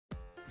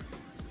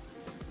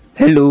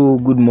Hello,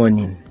 good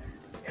morning.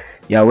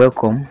 You're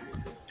welcome.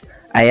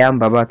 I am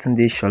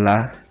Babatunde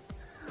Shola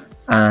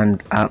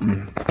and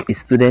I'm a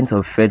student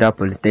of Federal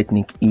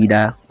Polytechnic,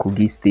 Idah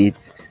Kogi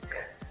State,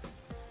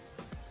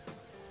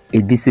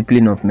 a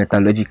discipline of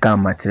metallurgical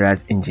and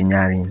materials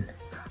engineering.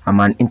 I'm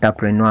an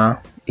entrepreneur,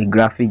 a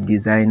graphic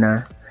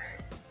designer,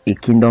 a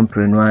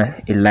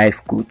kindompreneur, a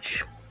life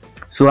coach.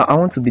 So I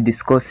want to be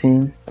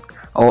discussing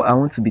or I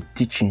want to be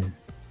teaching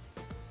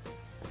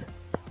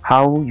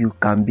how you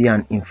can be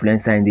an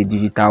influencer in the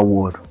digital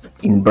world,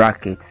 in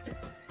brackets,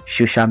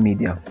 social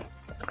media.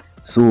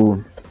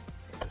 So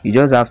you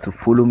just have to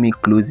follow me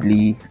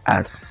closely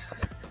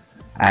as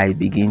I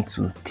begin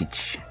to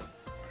teach.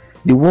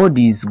 The world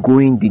is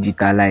going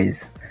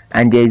digitalized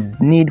and there is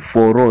need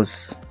for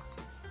us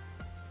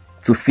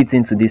to fit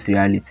into this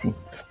reality.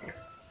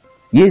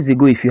 Years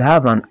ago, if you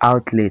have an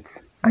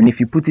outlet and if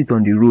you put it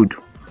on the road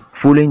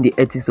following the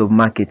ethics of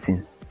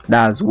marketing,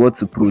 that's what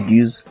to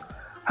produce,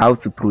 how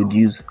to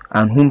produce,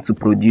 and whom to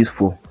produce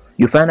for,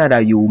 you find out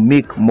that you will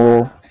make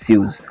more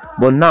sales.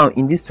 But now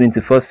in this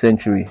 21st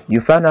century, you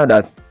find out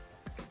that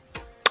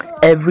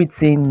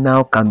everything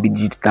now can be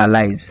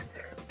digitalized.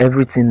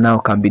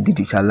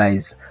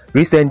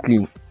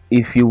 Recently,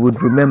 if you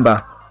would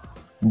remember,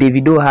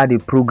 Davido had a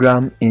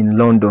program in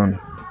London,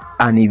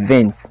 an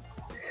event.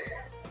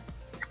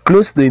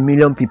 Close to 1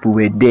 million people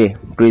were there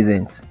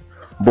present,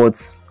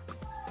 but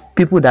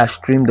people that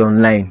streamed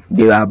online,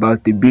 there were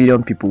about 1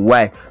 billion people.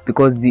 Why?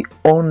 Because the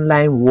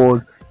online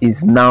world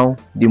is now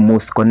the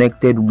most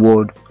connected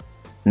world.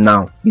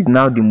 It's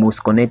now the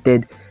most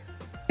connected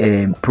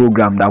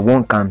program that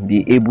one can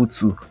be able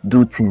to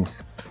do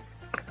things.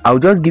 I'll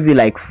just give you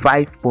like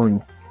 5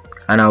 points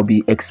and I'll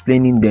be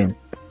explaining them.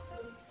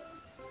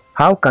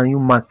 How can you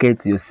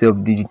market yourself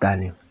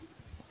digitally?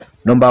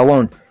 Number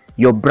 1,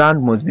 your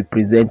brand must be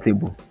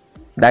presentable.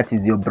 That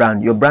is your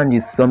brand. Your brand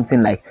is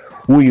something like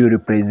who you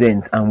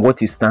represent and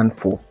what you stand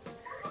for.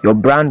 Your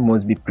brand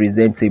must be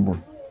presentable.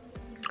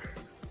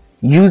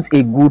 Use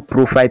a good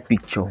profile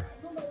picture.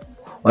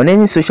 On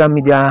any social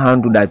media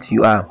handle that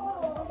you are,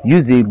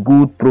 use a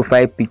good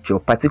profile picture,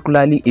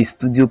 particularly a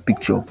studio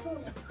picture.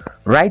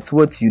 Write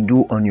what you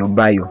do on your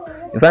bio.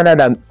 You find out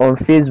that on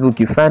Facebook,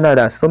 you find out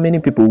that so many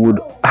people would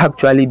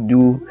actually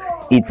do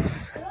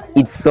it's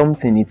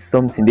something.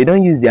 They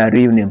don't use their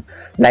real name.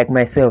 Like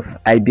myself,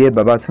 Idah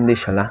Babatunde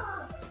Shola.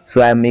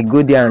 So I may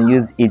go there and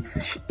use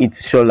it's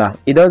Shola.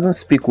 It doesn't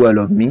speak well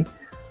of me.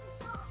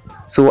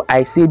 So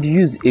I said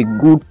use a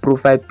good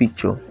profile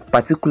picture,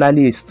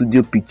 particularly a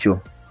studio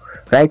picture.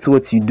 Write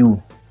what you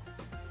do.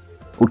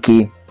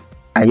 Okay,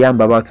 I am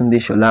Babatunde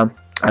Shola.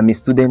 I'm a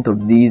student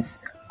of this.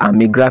 I'm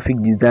a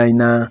graphic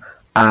designer.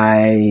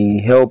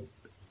 I help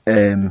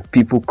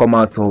people come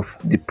out of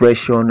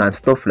depression and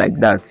stuff like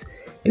that.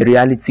 A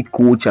reality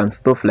coach and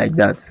stuff like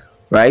that,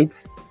 right?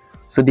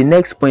 So the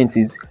next point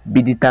is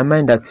be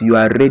determined that you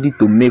are ready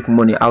to make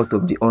money out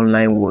of the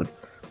online world.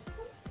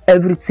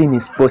 Everything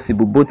is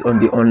possible both on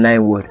the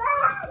online world.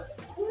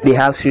 They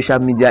have social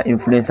media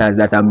influencers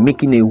that are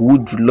making a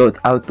huge lot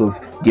out of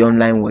the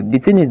online world. The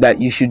thing is that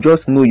you should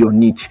just know your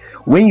niche.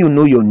 When you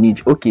know your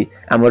niche, okay,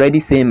 I'm already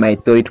saying my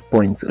third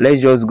point. So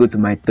let's just go to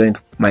my third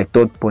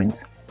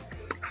point.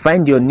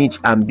 Find your niche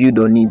and build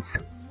on it.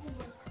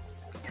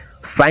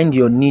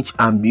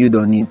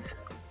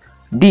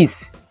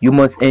 This, you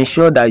must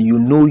ensure that you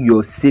know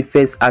your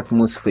safest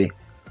atmosphere,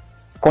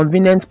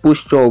 convenient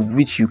posture of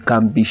which you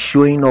can be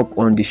showing up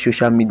on the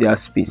social media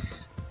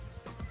space.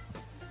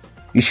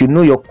 You should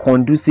know your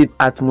conducive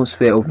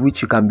atmosphere of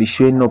which you can be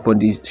showing up on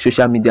the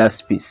social media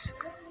space.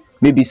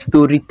 Maybe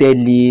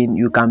storytelling,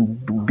 you can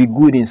be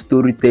good in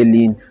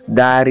storytelling,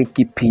 diary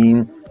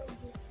keeping,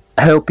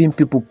 helping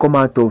people come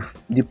out of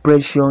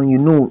depression. You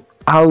know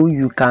how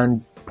you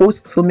can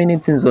post so many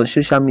things on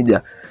social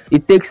media.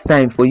 It takes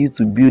time for you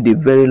to build a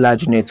very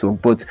large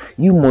network, but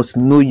you must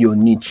know your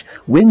niche.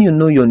 When you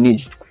know your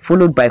niche,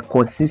 followed by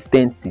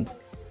consistency,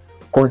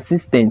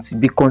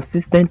 be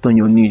consistent on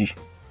your niche.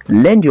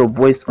 Lend your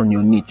voice on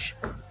your niche.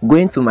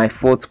 Going to my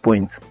fourth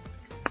point,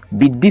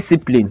 be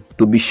disciplined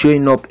to be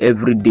showing up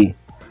every day.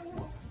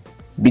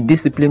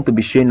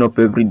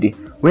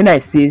 When I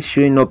say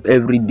showing up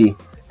every day,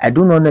 I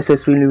do not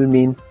necessarily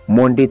mean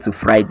Monday to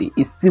Friday.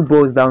 It still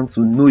boils down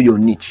to know your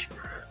niche.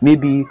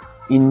 Maybe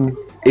in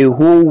a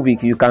whole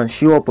week you can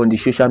show up on the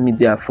social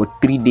media for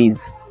 3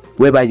 days,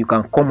 whereby you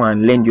can come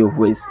and lend your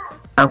voice.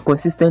 And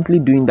consistently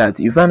doing that,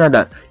 you find out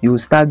that you will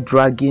start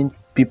dragging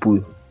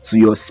people to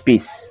your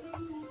space.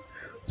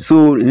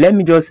 So let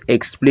me just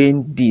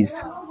explain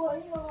this.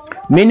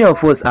 Many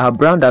of us, our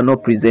brand are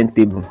not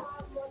presentable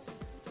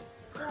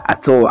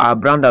at all.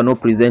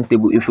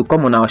 If you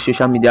come on our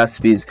social media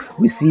space,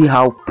 we see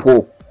how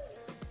poor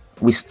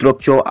we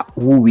structure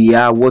who we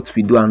are, what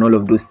we do, and all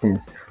of those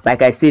things.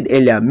 Like I said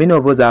earlier, many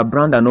of us, our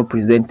brand are not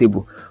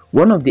presentable.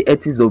 One of the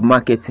ethics of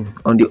marketing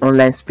on the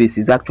online space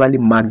is actually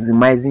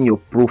maximizing your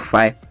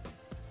profile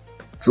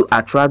to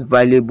attract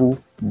valuable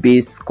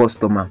based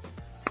customer.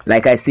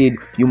 Like I said,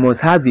 you must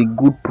have a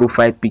good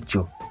profile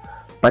picture,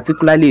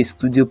 particularly a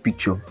studio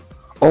picture.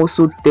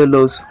 Also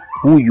tell us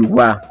who you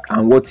are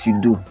and what you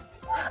do,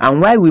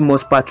 and why we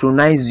must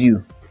patronize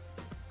you.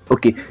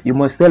 Okay, you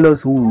must tell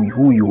us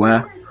who you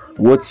are,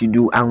 what you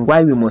do, and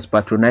why we must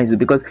patronize you,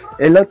 because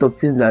a lot of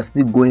things are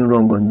still going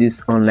wrong on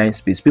this online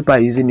space. People are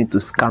using it to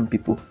scam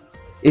people.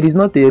 It is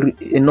not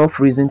enough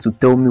reason to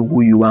tell me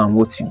who you are and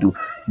what you do.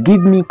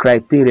 Give me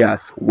criteria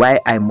why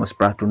I must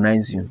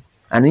patronize you.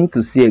 I need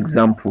to see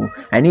example.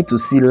 I need to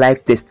see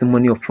live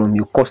testimony from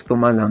your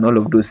customers and all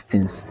of those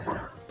things.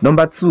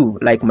 Number 2,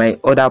 like my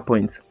other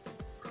point,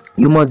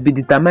 you must be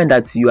determined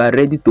that you are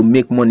ready to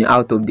make money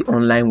out of the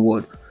online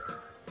world.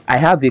 I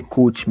have a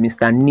coach,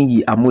 Mr.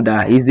 Niyi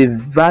Amuda. He's a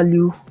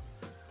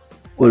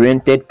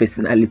value-oriented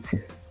personality.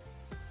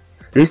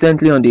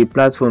 Recently on the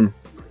platform,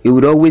 he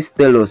would always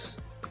tell us,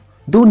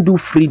 don't do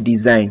free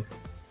design.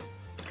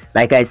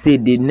 Like I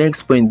said, the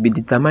next point, be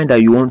determined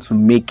that you want to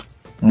make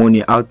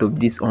money out of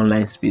this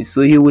online space.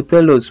 So he will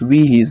tell us,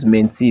 we his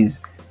mentees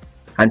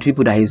and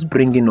people that he's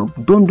bringing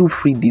up, don't do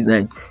free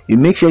design. You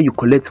make sure you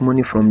collect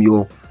money from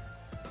your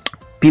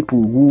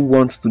people who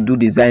want to do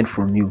design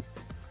from you.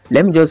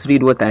 Let me just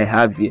read what I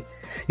have here.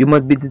 You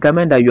must be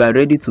determined that you are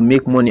ready to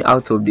make money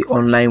out of the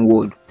online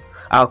world.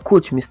 Our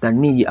coach, Mr.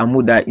 Niyi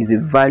Amuda, is a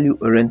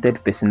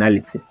value-oriented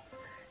personality.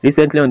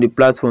 Recently on the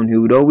platform, he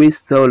would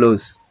always tell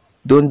us,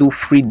 don't do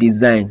free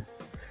design.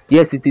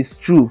 Yes, it is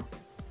true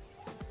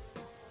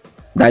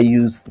that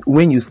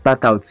when you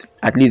start out,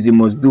 at least you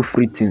must do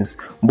free things.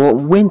 But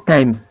when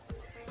time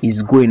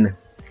is going,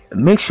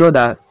 make sure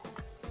that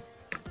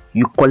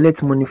you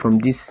collect money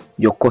from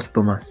your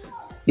customers.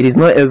 It is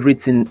not every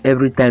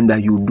time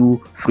that you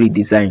do free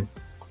design.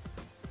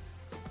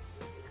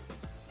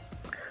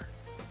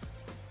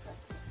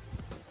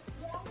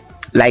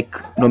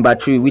 Like number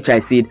 3, which I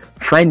said,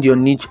 find your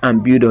niche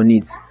and build on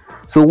it.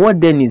 So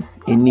what then is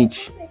a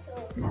niche?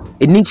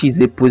 A niche is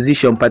a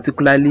position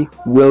particularly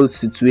well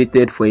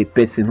situated for a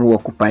person who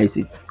occupies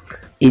it.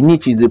 A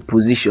niche is a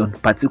position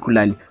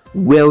particularly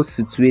well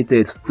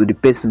situated to the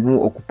person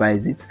who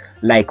occupies it.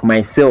 Like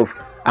myself,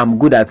 I'm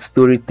good at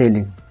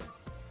storytelling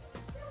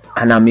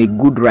and I'm a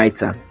good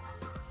writer.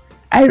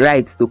 I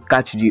write to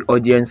catch the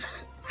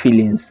audience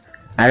feelings.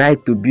 I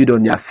write to build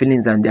on their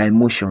feelings and their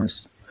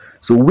emotions.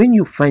 So when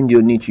you find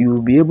your niche, you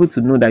will be able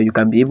to know that you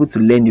can be able to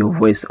lend your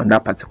voice on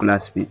that particular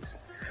space.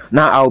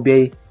 Now I'll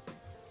be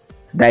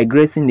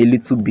digressing a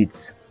little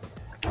bit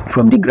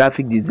from the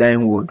graphic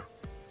design world.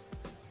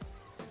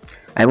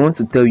 I want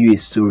to tell you a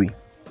story.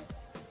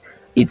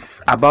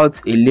 It's about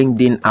a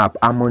LinkedIn app.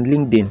 I'm on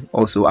LinkedIn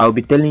also. I'll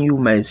be telling you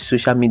my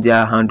social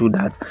media handle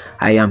that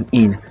I am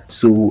in.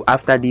 So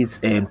after this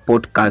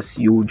podcast,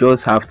 you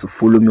just have to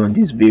follow me on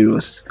these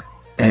various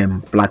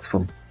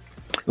platforms.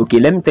 Okay,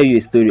 let me tell you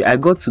a story. I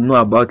got to know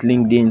about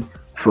LinkedIn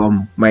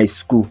from my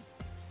school,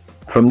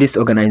 from this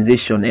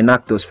organization,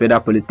 Enactors,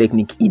 Federal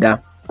Polytechnic,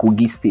 Idah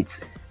Kogi State.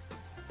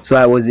 So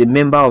I was a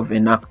member of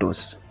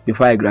Enactors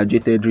before I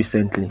graduated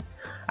recently.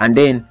 And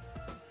then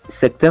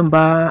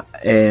September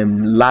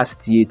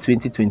last year,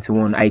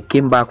 2021, I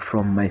came back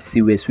from my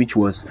CWS, which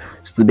was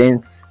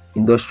Students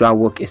Industrial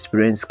Work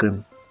Experience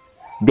Scheme.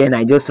 Then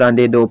I just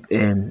rounded up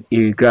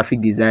a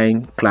graphic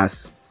design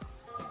class.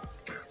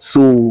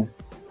 So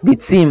the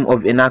team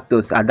of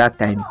Enactors at that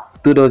time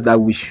told us that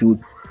we should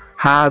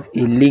have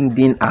a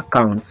LinkedIn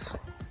account.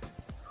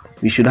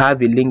 We should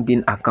have a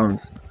LinkedIn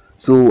account.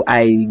 So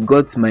I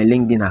got my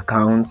LinkedIn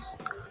account.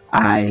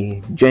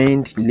 I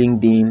joined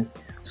LinkedIn.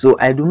 So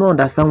I do not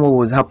understand what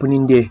was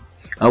happening there.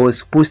 I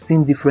was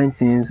posting different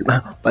things.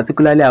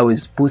 Particularly, I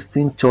was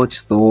posting church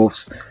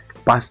stuffs,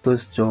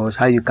 pastor's church,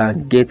 how you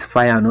can get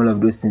fire and all of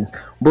those things.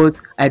 But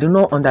I do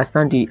not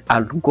understand the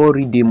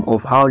algorithm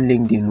of how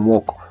LinkedIn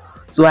works.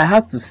 So I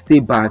had to stay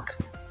back,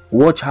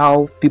 watch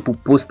how people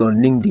post on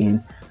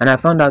LinkedIn, and I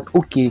found out,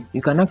 okay,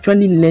 you can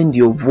actually lend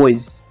your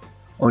voice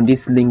on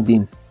this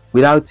LinkedIn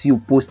without you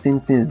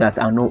posting things that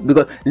are not,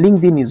 because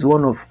LinkedIn is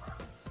one of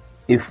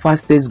a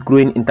fastest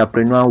growing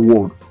entrepreneur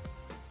world.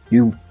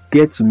 You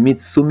get to meet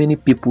so many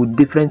people,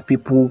 different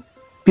people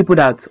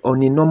that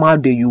on a normal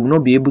day you will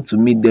not be able to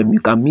meet them.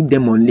 You can meet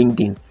them on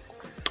LinkedIn.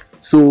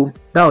 So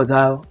that was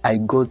how I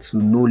got to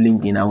know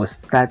LinkedIn. I was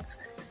start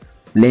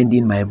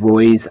lending my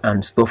voice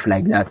and stuff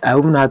like that. I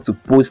even had to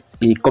post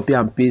a copy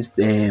and paste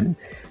a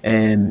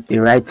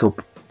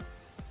write-up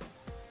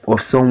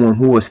of someone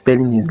who was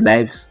telling his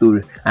life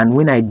story. And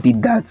when I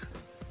did that,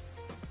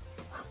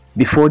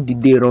 before the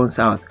day runs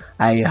out,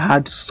 I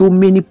had so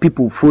many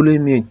people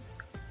following me,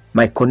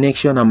 my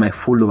connection and my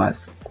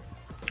followers.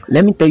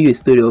 Let me tell you a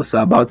story also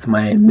about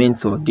my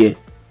mentor there.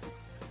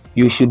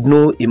 You should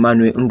know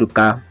Emmanuel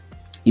Nduka.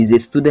 He's a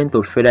student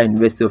of Federal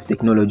University of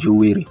Technology,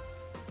 Owerri.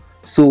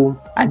 So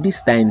at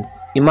this time,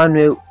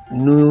 Emmanuel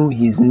knew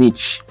his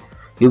niche.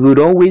 He would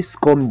always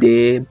come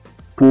there,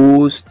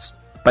 post.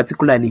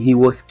 Particularly, he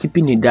was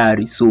keeping a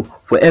diary. So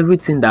for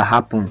everything that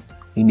happened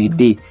in a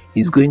day,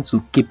 he's going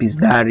to keep his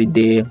diary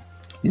there.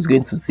 He's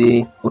going to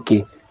say,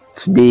 okay,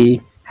 today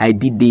I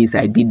did this,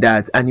 I did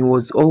that. And he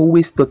was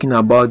always talking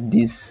about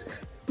this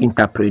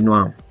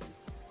entrepreneur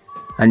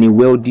and a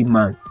wealthy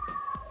man,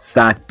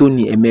 Sir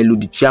Tony Emelu,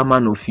 the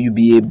chairman of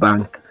UBA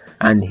Bank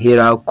and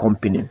Herald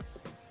Company.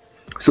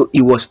 So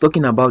he was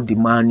talking about the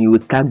man. He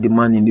would tag the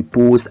man in the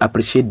post,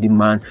 appreciate the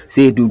man,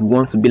 say he would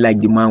want to be like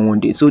the man one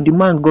day. So the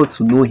man got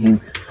to know him,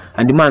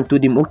 and the man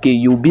told him, okay,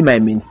 you'll be my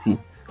mentee.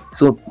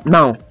 So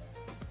now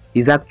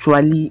he's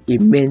actually a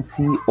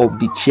mentee of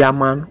the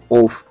chairman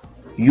of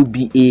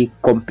UBA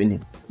company.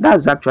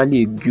 That's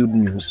actually a good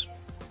news.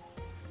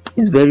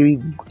 It's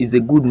a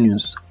good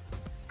news.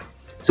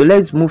 So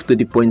let's move to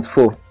the point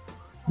 4.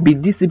 Be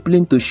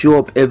disciplined to show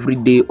up every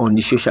day on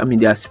the social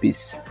media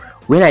space.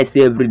 When I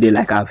say every day,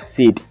 like I've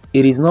said,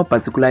 it is not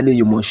particularly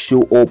you must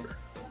show up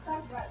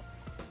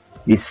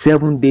the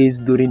 7 days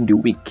during the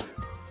week.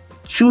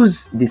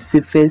 Choose the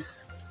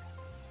safest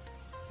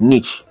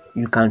niche.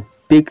 You can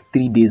take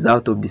 3 days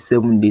out of the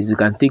 7 days. You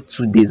can take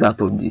 2 days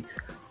out of the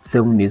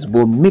 7 days.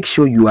 But make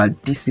sure you are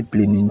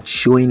disciplined in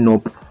showing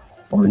up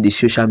on the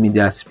social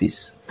media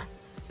space.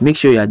 Make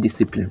sure you are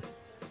disciplined.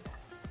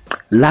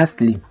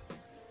 Lastly,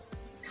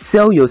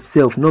 sell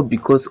yourself not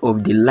because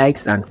of the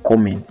likes and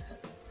comments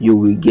you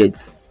will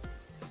get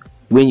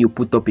when you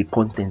put up a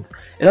content.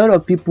 A lot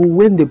of people,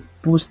 when they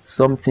post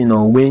something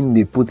or when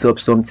they put up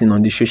something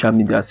on the social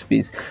media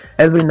space,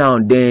 every now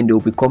and then they'll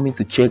be coming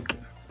to check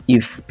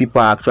if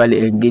people are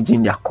actually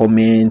engaging their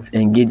comments,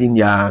 engaging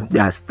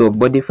their stuff,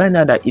 but they find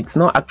out that it's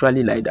not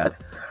actually like that,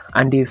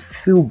 and they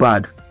feel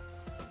bad.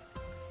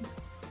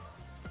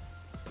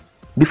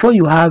 Before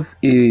you have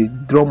a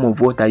drum of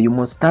water, you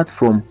must start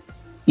from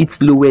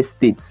its lowest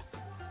states.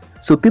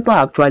 So people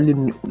are actually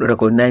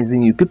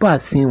recognizing you. People are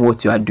seeing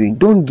what you are doing.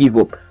 Don't give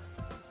up.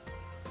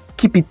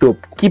 Keep it up.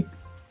 Keep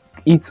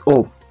it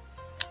up.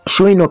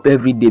 Showing up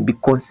every day. Be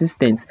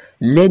consistent.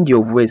 Lend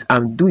your voice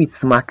and do it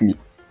smartly.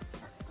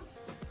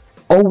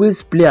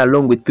 Always play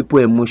along with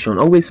people's emotion.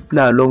 Always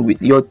play along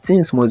with your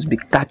things must be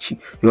catchy.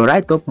 Your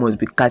write-up must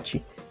be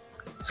catchy.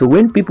 So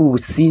when people will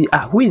see,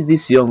 who is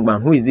this young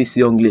man? Who is this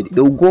young lady?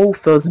 They'll go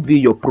first view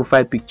your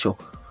profile picture.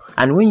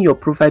 And when your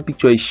profile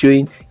picture is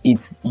showing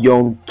it's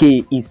young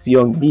K, it's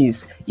young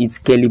this, it's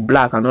Kelly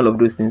Black and all of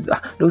those things,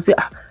 they'll say,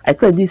 I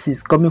thought this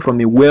is coming from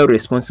a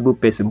well-responsible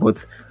person,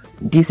 but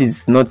this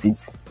is not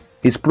it.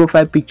 His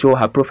profile picture,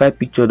 her profile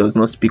picture does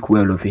not speak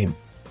well of him.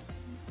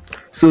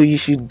 So you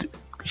should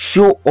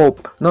show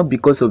up not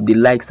because of the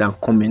likes and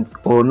comments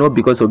or not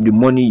because of the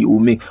money you will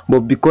make,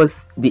 but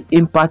because the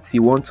impact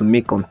you want to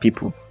make on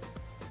people.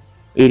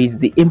 It is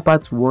the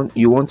impact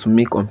you want to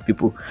make on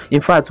people. In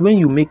fact, when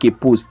you make a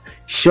post,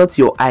 shut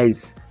your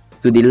eyes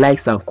to the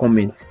likes and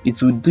comments. It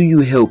will do you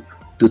help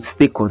to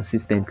stay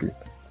consistently.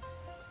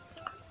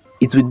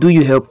 It will do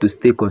you help to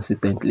stay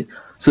consistently.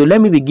 So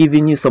let me be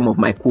giving you some of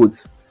my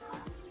quotes.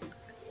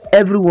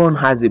 Everyone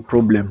has a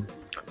problem,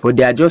 but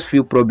there are just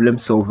few problem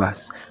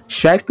solvers.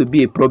 Strive to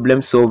be a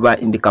problem solver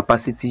in the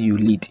capacity you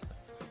lead.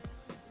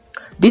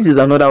 This is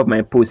another of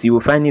my posts. You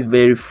will find it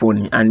very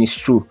funny, and it's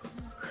true.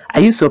 Are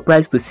you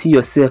surprised to see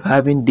yourself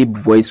having deep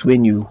voice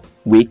when you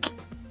wake?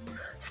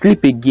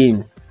 Sleep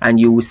again and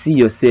you will see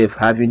yourself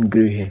having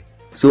gray hair.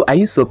 So are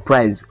you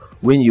surprised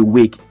when you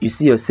wake, you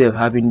see yourself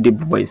having deep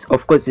voice?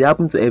 Of course, it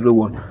happens to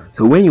everyone.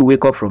 So when you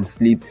wake up from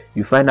sleep,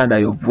 you find out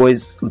that your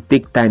voice will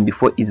take time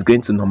before it's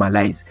going to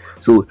normalize.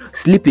 So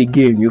sleep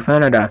again, you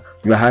find out that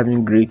you are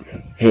having gray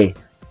hair.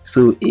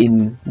 So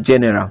in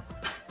general,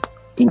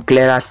 in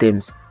clearer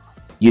terms,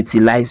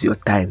 utilize your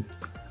time.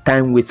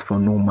 Time waits for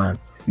no man.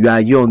 You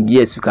are young,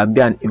 yes, you can be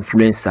an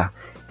influencer.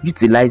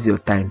 Utilize your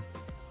time.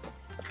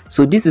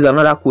 So this is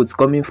another quote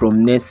coming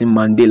from Nelson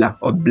Mandela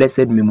of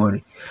blessed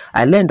memory.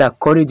 I learned that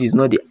courage is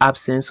not the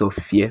absence of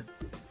fear,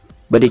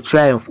 but the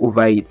triumph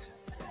over it.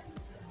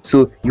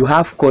 So you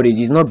have courage.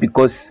 It's not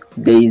because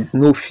there is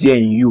no fear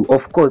in you.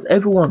 Of course,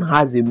 everyone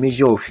has a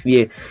measure of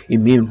fear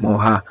in him or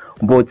her,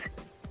 but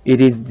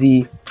it is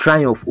the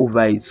triumph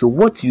over it. So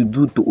what you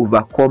do to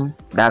overcome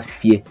that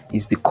fear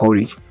is the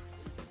courage.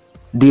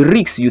 The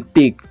risks you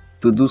take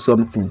to do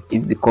something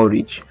is the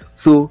courage.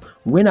 So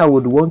when I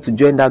would want to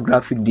join that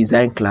graphic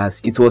design class,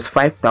 it was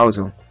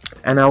 5,000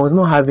 and I was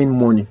not having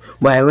money,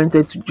 but I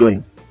wanted to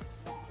join.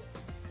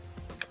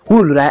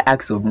 Who would I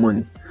ask of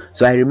money?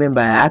 So I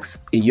remember I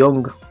asked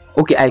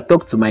I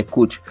talked to my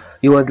coach.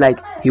 He was like,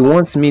 he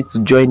wants me to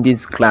join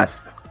this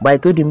class, but I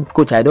told him,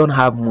 coach, I don't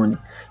have money.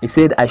 He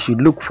said I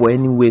should look for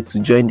any way to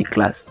join the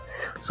class.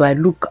 So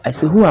I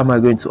said, who am I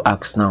going to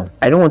ask now?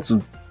 I don't want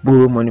to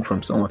borrow money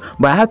from someone,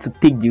 but I had to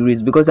take the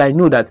risk because I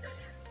know that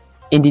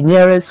in the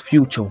nearest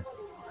future,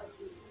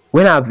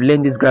 when I've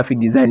learned this graphic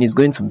design, it's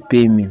going to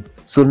pay me.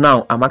 So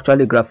now I'm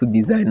actually a graphic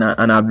designer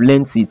and I've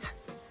learned it.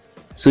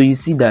 So you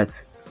see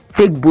that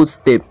take both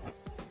steps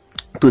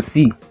to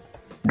see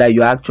that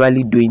you are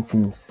actually doing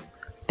things.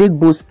 Take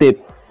both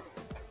steps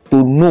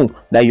to know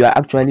that you are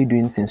actually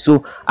doing things.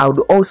 So I would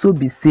also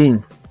be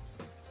saying,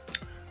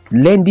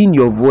 lending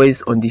your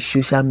voice on the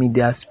social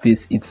media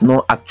space, it's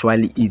not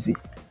actually easy.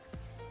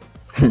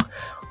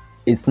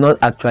 It's not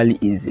actually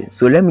easy.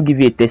 So let me give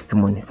you a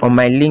testimony. On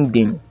my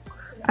LinkedIn,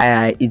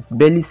 it's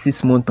barely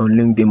 6 months on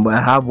LinkedIn, but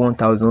I have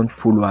 1,000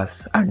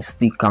 followers and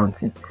still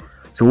counting.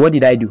 So what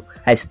did I do?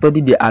 I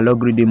studied the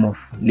algorithm of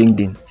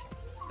LinkedIn.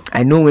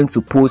 I know when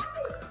to post.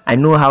 I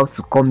know how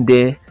to come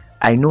there.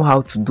 I know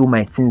how to do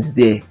my things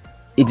there.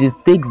 It just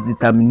takes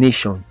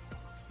determination.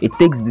 It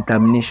takes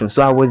determination.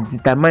 So I was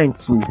determined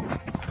to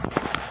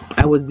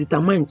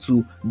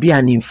be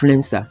an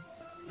influencer.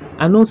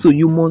 And also,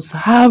 you must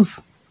have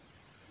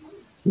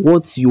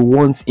what you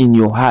want in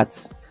your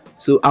heart.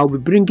 So I'll be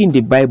bringing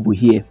the Bible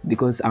here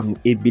because I'm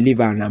a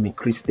believer and I'm a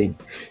Christian.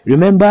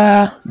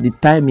 Remember the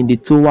time in the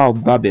Tower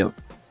of Babel?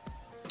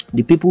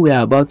 The people were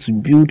about to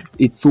build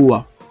a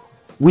tower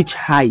which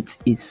height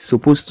is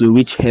supposed to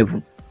reach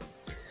heaven.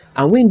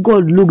 And when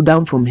God looked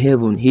down from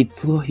heaven, he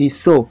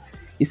said,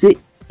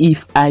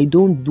 if I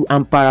don't do,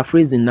 I'm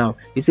paraphrasing now,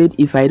 he said,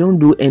 if I don't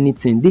do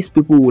anything, these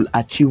people will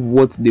achieve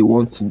what they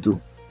want to do.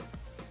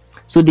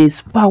 So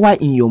there's power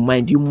in your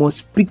mind. You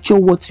must picture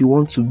what you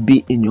want to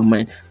be in your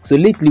mind. So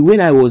lately, when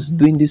I was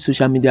doing this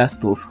social media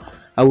stuff,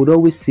 I would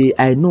always say,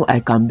 I know I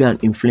can be an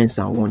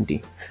influencer one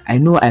day. I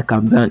know I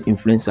can be an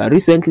influencer.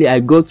 Recently, I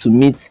got to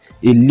meet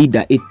a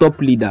leader, a top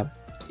leader,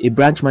 a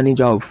branch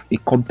manager of a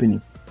company.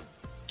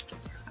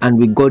 And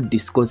we got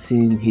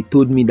discussing. He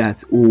told me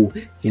that, oh,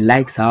 he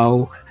likes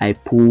how I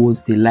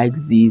post. He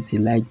likes this. He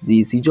likes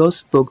this. He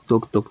just talk.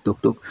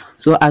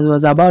 So as I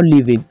was about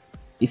leaving,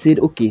 he said,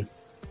 okay,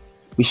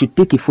 we should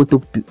take a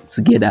photo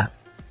together.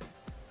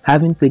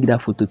 Having taken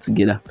that photo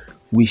together,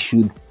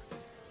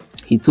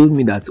 he told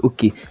me that,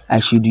 okay, I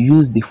should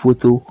use the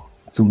photo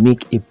to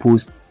make a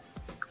post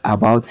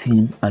about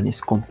him and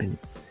his company.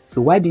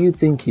 So why do you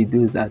think he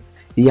does that?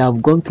 He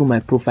have gone through my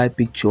profile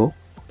picture,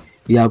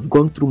 he have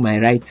gone through my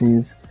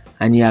writings,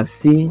 and he have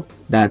seen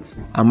that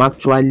I'm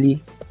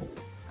actually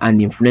an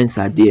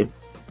influencer there.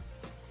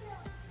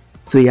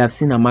 So he have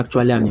seen I'm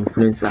actually an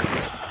influencer.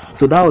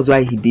 So that was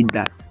why he did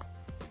that.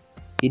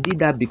 He did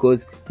that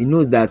because he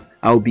knows that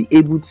I'll be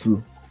able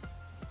to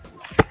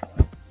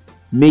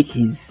make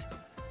his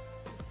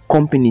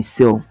company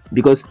sell.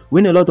 Because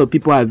when a lot of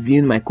people are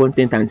viewing my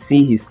content and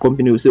see his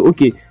company, will say,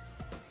 okay,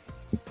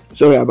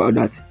 sorry about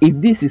that, if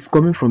this is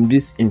coming from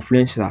this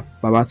influencer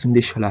Babatunde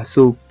Shola,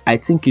 so I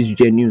think it's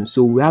genuine,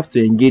 so we have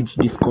to engage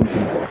this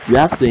company, we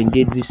have to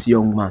engage this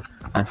young man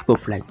and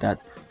stuff like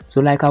that. So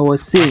like I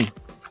was saying,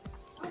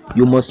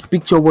 you must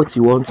picture what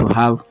you want to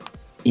have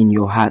in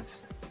your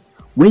heart.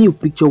 When you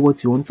picture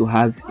what you want to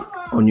have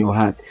on your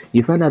heart,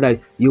 you find out that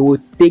you will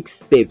take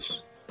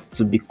steps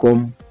to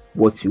become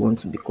what you want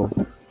to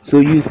become. So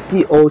you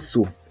see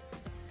also,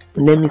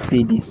 let me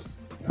say this,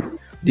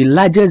 the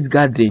largest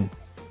gathering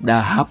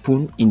that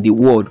happened in the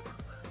world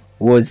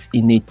was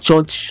in a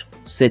church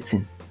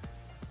setting.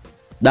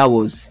 That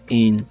was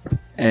in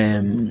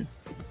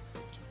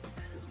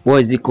what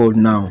is it called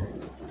now?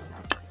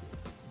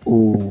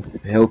 Oh,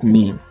 help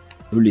me,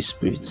 Holy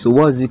Spirit. So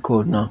what is it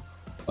called now?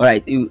 All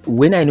right,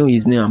 when I know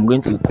his name, I'm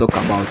going to talk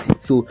about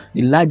it. So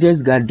the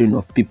largest gathering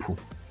of people,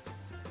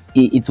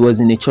 it was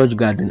in a church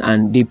garden,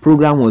 and the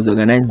program was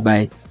organized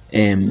by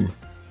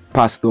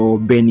Pastor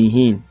Benny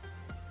Hinn.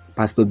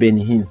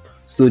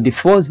 So the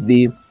first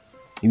day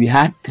we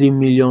had 3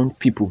 million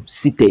people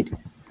seated.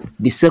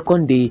 The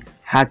second day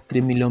had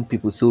 3 million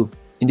people. So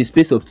in the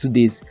space of 2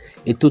 days,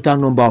 a total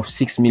number of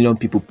 6 million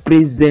people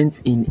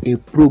present in a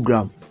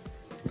program.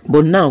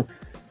 But now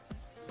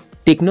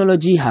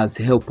technology has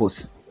helped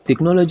us.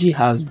 Technology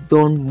has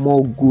done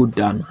more good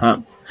than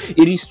harm.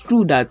 It is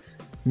true that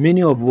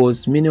many of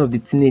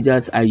the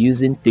teenagers are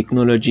using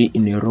technology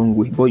in a wrong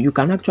way, but you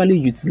can actually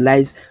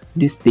utilize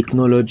this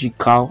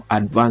technological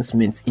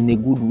advancements in a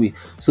good way.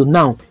 So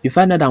now you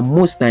find out that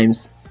most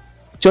times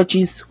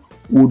churches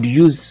would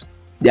use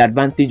the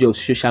advantage of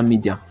social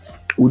media,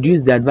 would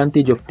use the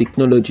advantage of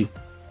technology.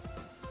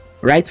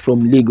 Right from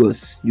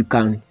Lagos, you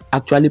can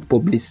actually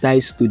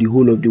publicize to the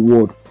whole of the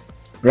world.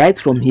 Right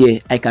from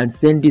here, I can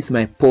send this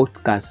my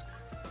podcast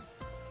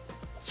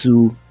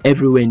to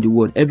everywhere in the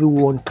world.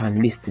 Everyone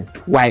can listen.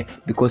 Why?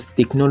 Because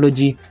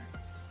technology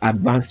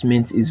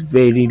advancement is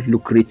very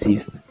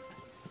lucrative.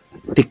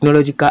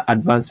 Technological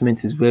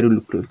advancement is very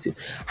lucrative.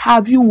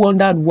 Have you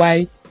wondered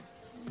why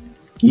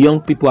young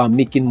people are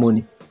making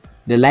money?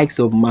 The likes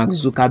of Mark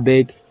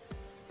Zuckerberg,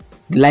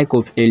 the like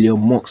of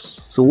Elon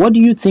Musk. So what do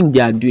you think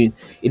they are doing?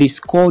 It is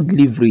called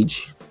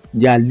leverage.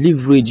 They are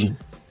leveraging.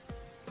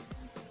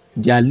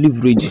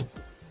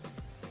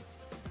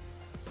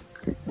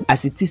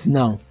 As it is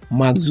now,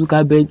 Mark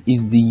Zuckerberg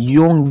is the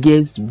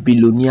youngest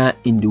billionaire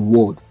in the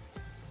world.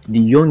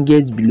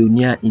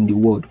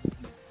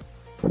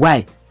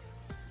 Why?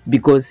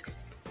 Because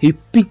he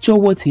pictured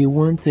what he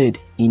wanted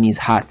in his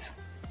heart.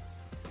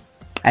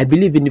 I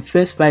believe in the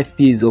first 5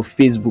 years of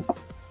Facebook,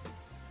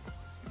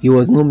 he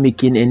was not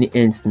making any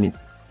ends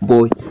meet,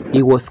 but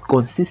he was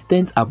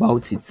consistent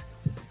about it.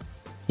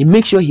 He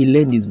made sure he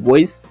learned his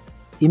voice.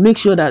 He made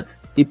sure that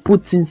he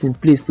put things in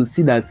place to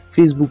see that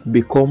Facebook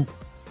become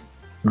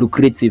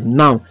lucrative.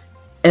 Now,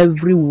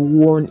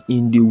 everyone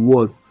in the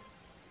world,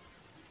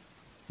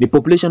 the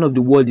population of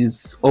the world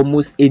is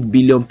almost 8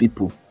 billion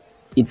people.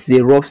 It's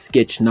a rough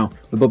sketch now.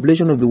 The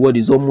population of the world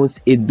is almost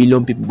 8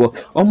 billion people,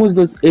 but almost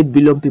those 8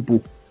 billion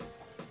people,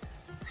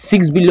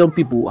 6 billion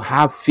people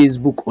have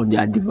Facebook on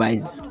their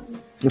device.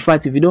 In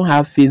fact, if you don't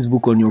have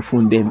Facebook on your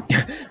phone, then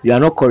you are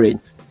not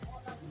current.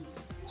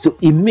 So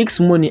it makes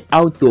money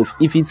out of,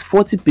 if it's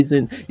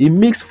 40%, it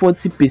makes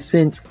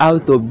 40%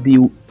 out of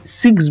the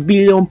 6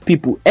 billion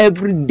people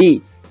every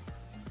day.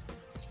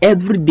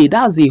 Every day.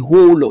 That's a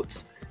whole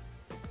lot.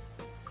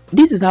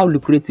 This is how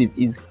lucrative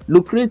is.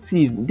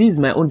 Lucrative, this is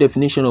my own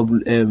definition of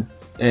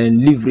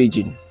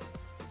leveraging.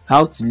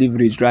 How to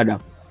leverage, rather.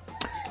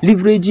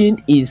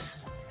 Leveraging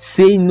is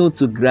saying no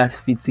to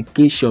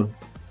gratification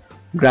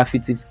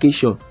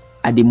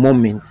at the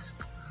moment,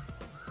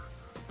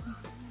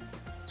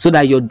 so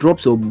that your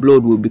drops of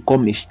blood will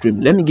become a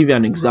stream. Let me give you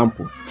an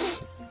example.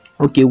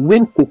 Okay,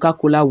 when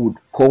Coca-Cola would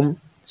come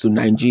to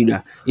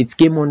Nigeria, it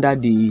came under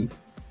the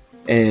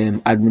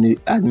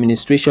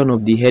administration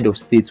of the head of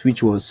state,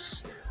 which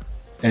was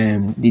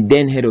the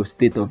then head of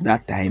state of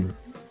that time,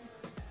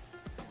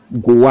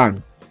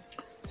 Gowon.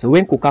 So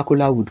when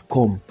Coca-Cola would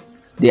come,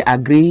 they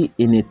agree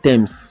in a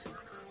terms.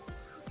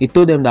 He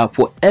told them that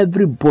for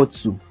every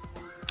bottle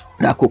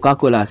that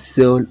Coca-Cola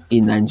sell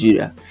in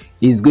Nigeria,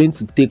 he's going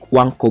to take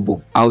 1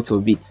 kobo out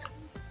of it.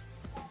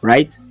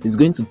 Right? He's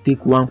going to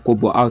take 1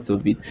 kobo out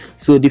of it.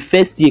 So the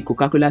first year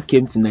Coca-Cola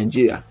came to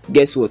Nigeria,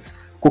 guess what?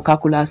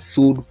 Coca-Cola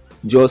sold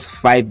just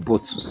 5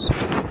 bottles.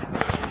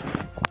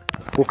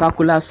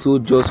 Coca-Cola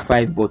sold just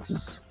 5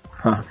 bottles.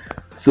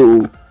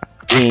 So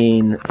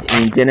in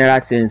general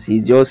sense,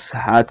 he just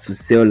had to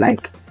sell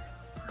like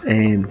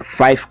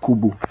 5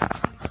 kobo.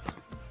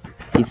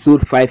 He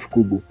sold 5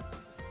 kobo.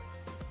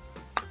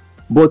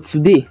 But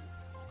today,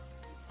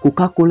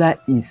 Coca-Cola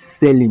is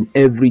selling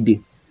every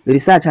day. The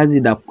research has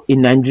it that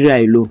in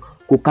Nigeria alone,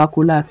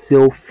 Coca-Cola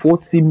sell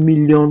 40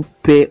 million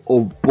pair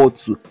of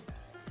bottle.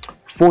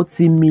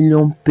 40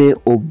 million pair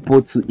of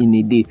bottle in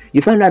a day.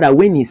 You find out that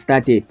when he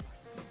started,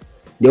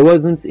 there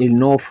wasn't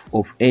enough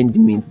of end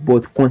meat,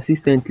 but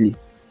consistently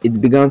it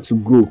began to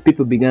grow.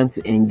 People began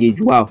to engage.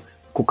 Wow,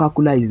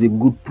 Coca-Cola is a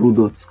good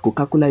product.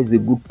 Coca-Cola is a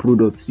good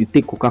product. You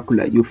take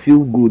Coca-Cola, you feel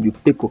good. You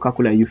take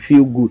Coca-Cola, you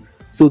feel good.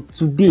 So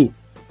today,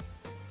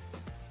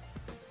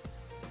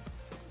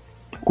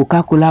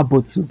 Coca-Cola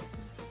bottle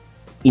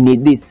in a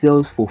day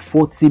sells for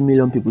 40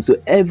 million people. So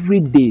every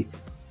day,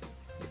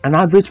 an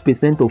average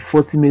percent of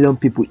 40 million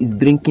people is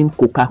drinking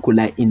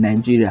Coca-Cola in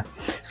Nigeria.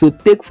 So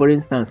take for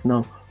instance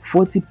now,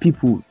 40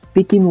 people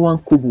taking 1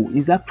 kobo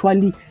is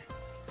actually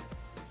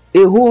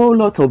a whole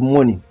lot of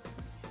money.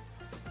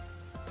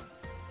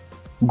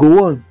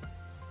 Gowon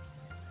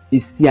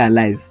is still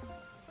alive,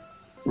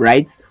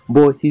 right?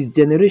 But his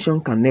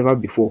generation can never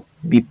before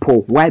be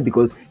poor. Why?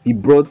 Because he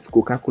brought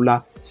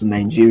Coca-Cola to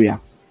Nigeria,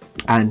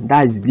 and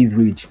that is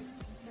leverage.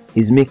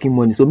 He's making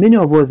money. So many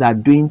of us are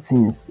doing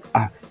things.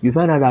 You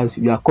find out that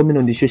you are coming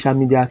on the social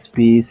media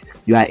space,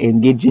 you are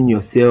engaging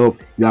yourself,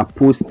 you are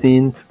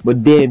posting,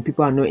 but then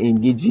people are not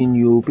engaging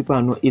you. People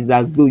are not. It's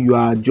as though you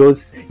are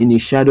just in a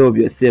shadow of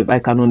yourself. I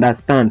can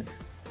understand.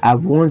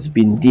 I've once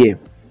been there,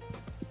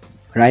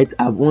 right?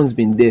 I've once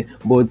been there,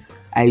 but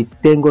I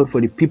thank God for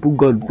the people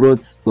God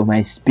brought to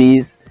my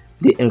space,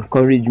 the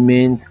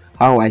encouragement,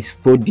 how I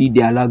study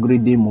the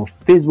algorithm of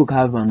Facebook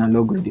has an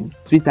algorithm,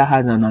 Twitter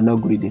has an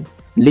algorithm,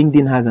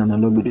 LinkedIn has an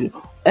algorithm.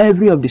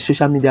 Every of the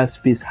social media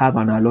space have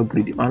an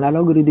algorithm. An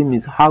algorithm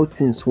is how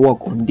things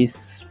work on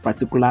this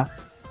particular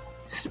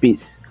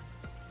space.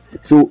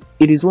 So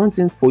it is one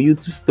thing for you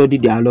to study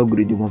the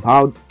algorithm of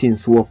how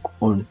things work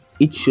on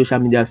each social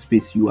media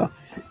space you are,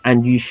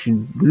 and you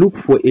should look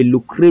for a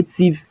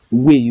lucrative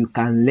way you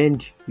can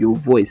lend your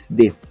voice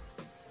there.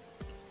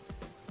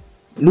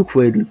 Look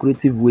for a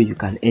lucrative way you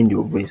can end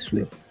your voice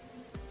well.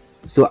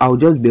 So I'll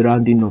just be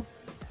rounding up.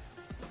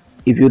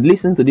 If you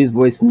listen to this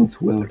voice note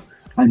well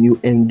and you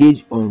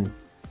engage on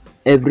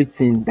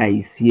everything that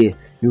is here,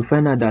 you'll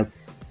find out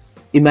that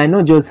it might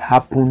not just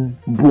happen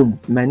boom.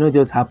 It might not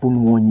just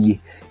happen 1 year.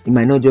 It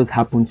might not just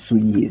happen 2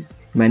 years.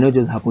 It might not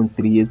just happen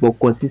 3 years, but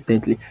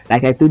consistently.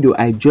 Like I told you,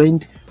 I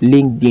joined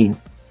LinkedIn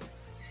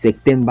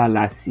September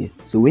last year.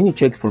 So when you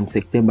check from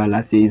September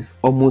last year, it's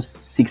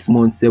almost 6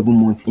 months, 7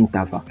 months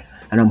interval,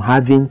 and I'm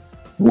having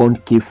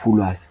 1K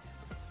followers.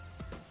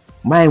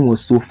 Mine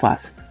was so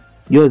fast.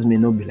 Yours may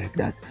not be like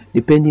that,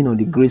 depending on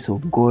the grace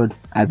of God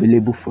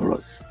available for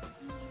us.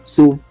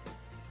 So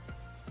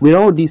with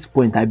all these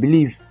points, I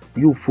believe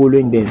you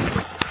following them,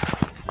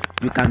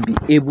 you can be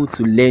able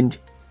to lend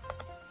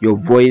your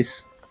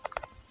voice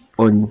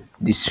on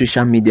the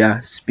social media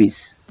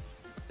space.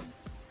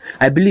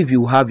 I believe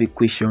you have a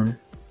question.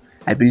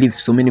 I believe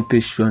so many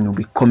questions will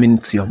be coming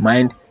to your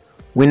mind.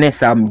 When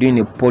I'm doing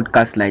a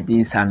podcast like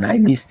this and I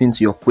listen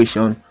to your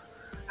question,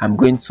 I'm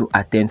going to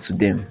attend to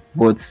them.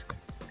 But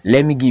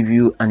let me give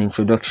you an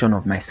introduction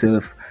of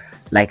myself.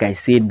 Like I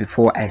said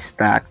before I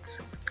start,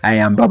 I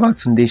am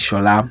Babatunde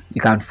Shola.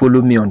 You can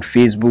follow me on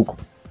Facebook,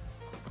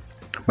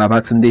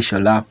 Babatunde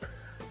Shola.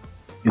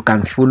 You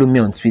can follow me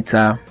on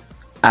Twitter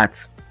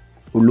at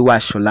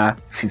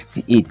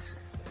Oluwashola58.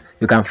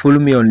 You can follow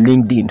me on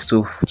LinkedIn.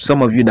 So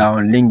some of you that are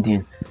on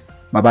LinkedIn,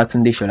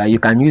 Babatunde Shola, you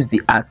can use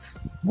the @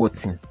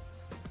 button,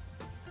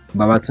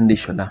 Babatunde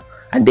Shola.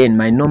 And then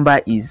my number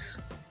is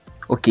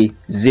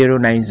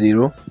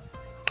 090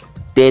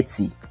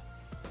 30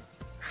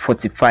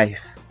 45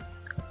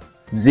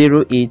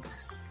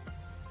 08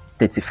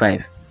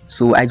 35.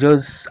 So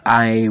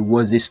I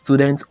was a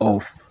student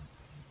of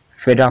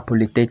Federal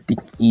Polytechnic,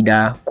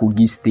 Idah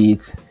Kogi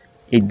State,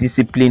 a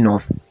discipline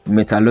of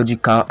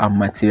metallurgical and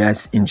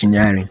materials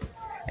engineering,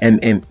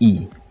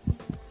 MME.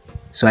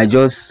 So I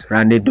just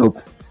rounded up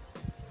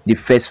the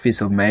first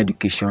phase of my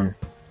education,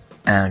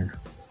 and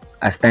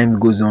as time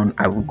goes on,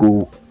 I will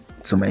go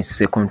to my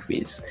second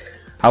phase.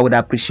 I would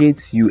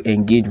appreciate you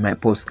engage my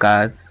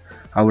postcards.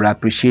 I would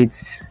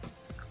appreciate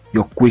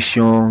your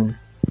question.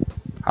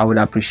 I would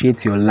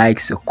appreciate your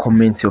likes, your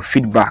comments, your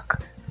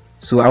feedback.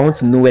 So I want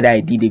to know whether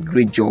I did a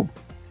great job.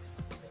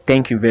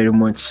 Thank you very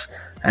much,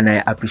 and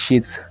I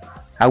appreciate.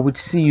 I would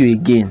see you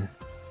again,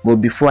 but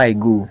before I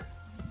go,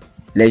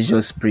 let's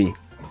just pray.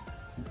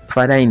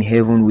 Father in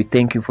heaven, we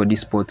thank you for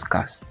this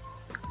podcast.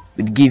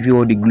 We give you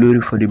all the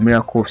glory for the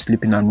miracle of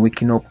sleeping and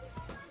waking up.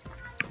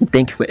 We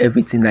thank you for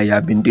everything that you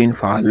have been doing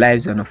for our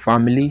lives and our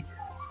family.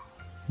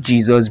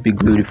 Jesus be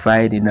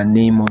glorified in the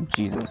name of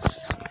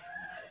Jesus.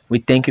 We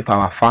thank you for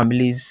our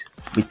families.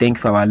 We thank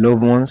you for our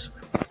loved ones.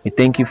 We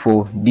thank you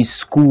for this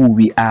school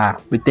we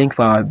are. We thank you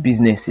for our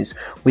businesses.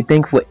 We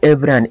thank you for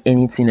every and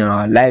anything in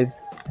our life.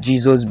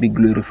 Jesus be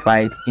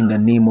glorified in the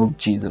name of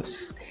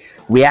Jesus.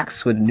 We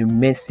ask for the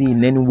mercy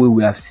in any way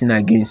we have sinned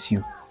against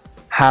you.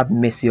 Have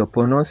mercy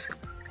upon us.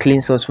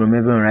 Cleanse us from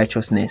every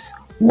unrighteousness.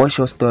 Wash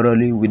us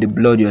thoroughly with the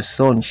blood your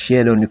Son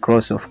shed on the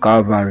cross of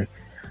Calvary.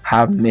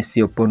 Have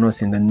mercy upon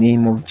us in the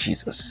name of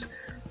Jesus.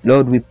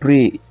 Lord, we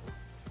pray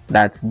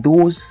that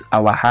those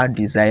our heart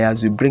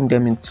desires, we bring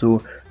them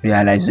into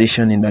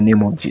realization in the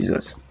name of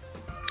Jesus.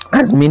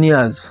 As many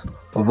as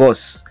of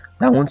us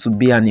that want to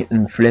be an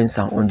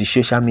influencer on the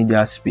social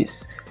media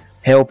space,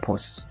 help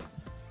us.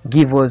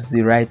 Give us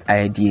the right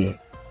idea.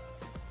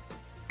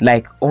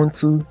 Like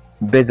unto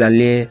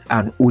Bezalel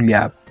and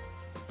Oliab,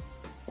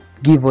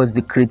 give us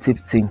the creative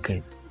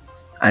thinking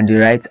and the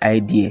right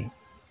idea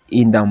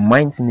in the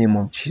mighty name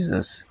of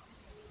Jesus.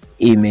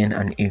 Amen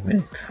and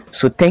amen.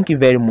 So thank you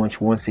very much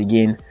once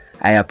again.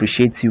 I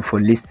appreciate you for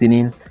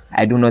listening.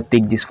 I do not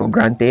take this for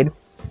granted.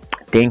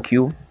 Thank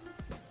you.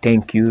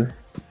 Thank you.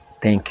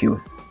 Thank you.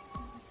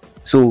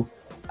 So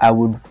I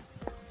would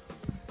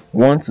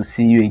want to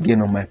see you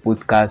again on my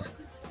podcast.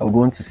 I would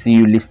want to see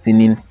you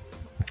listening.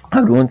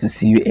 I would want to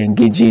see you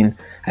engaging.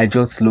 I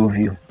just love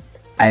you.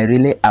 I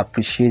really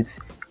appreciate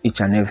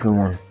each and every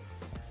one.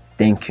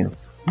 Thank you.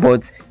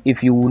 But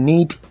if you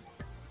need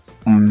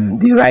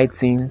the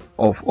writing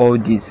of all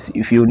this,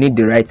 if you need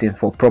the writing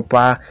for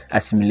proper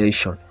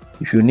assimilation,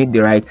 if you need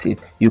the writing,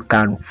 you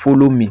can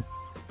follow me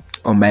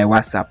on my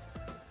WhatsApp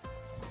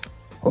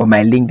or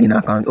my LinkedIn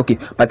account. Okay,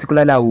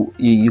 particularly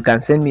you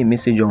can send me a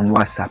message on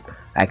WhatsApp,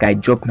 like I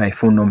dropped my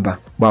phone number,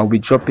 but I'll be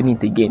dropping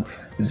it again.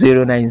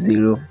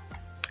 090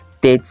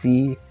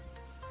 30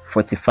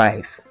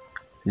 45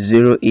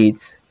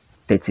 08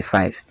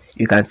 35.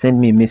 You can send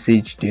me a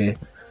message there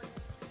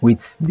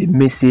with the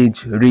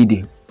message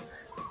reading,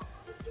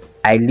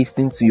 I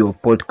listened to your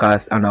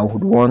podcast and I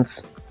would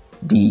want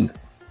the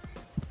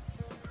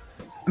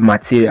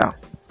material.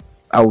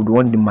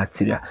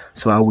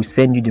 So I will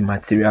send you the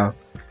material,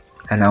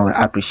 and I will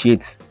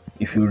appreciate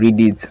if you read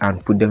it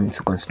and put them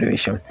into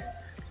consideration.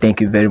 Thank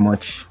you very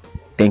much.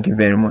 Thank you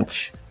very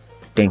much.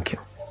 Thank you.